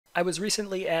I was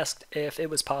recently asked if it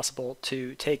was possible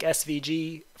to take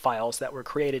SVG files that were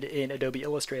created in Adobe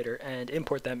Illustrator and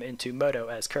import them into Modo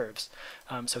as curves.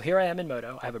 So here I am in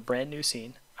Modo. I have a brand new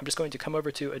scene. I'm just going to come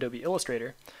over to Adobe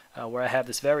Illustrator where I have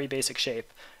this very basic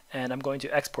shape, and I'm going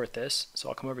to export this. So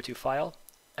I'll come over to File,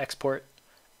 Export,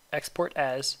 Export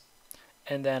As,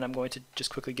 and then I'm going to just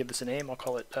quickly give this a name. I'll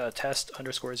call it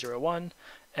test_01,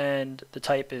 and the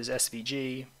type is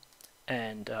SVG,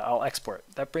 and I'll export.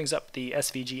 That brings up the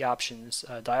SVG options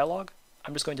dialog.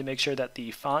 I'm just going to make sure that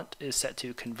the font is set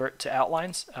to convert to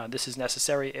outlines. This is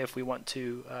necessary if we want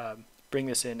to bring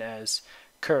this in as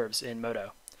curves in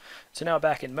Modo. So now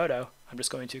back in Modo, I'm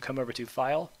just going to come over to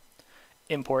File,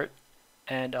 Import,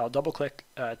 and I'll double click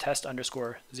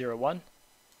test_01,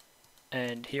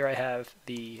 and here I have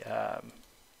the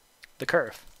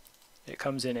curve. It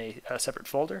comes in a separate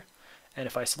folder, and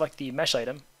if I select the mesh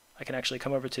item, I can actually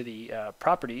come over to the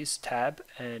Properties tab,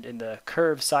 and in the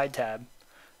Curve side tab,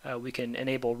 we can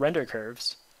enable Render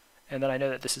Curves, and then I know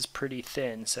that this is pretty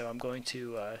thin, so I'm going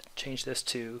to change this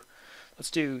to,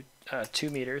 let's do 2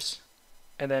 meters,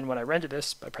 and then when I render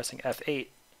this by pressing F8,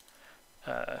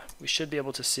 we should be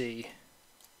able to see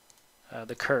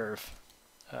the curve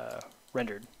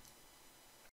rendered.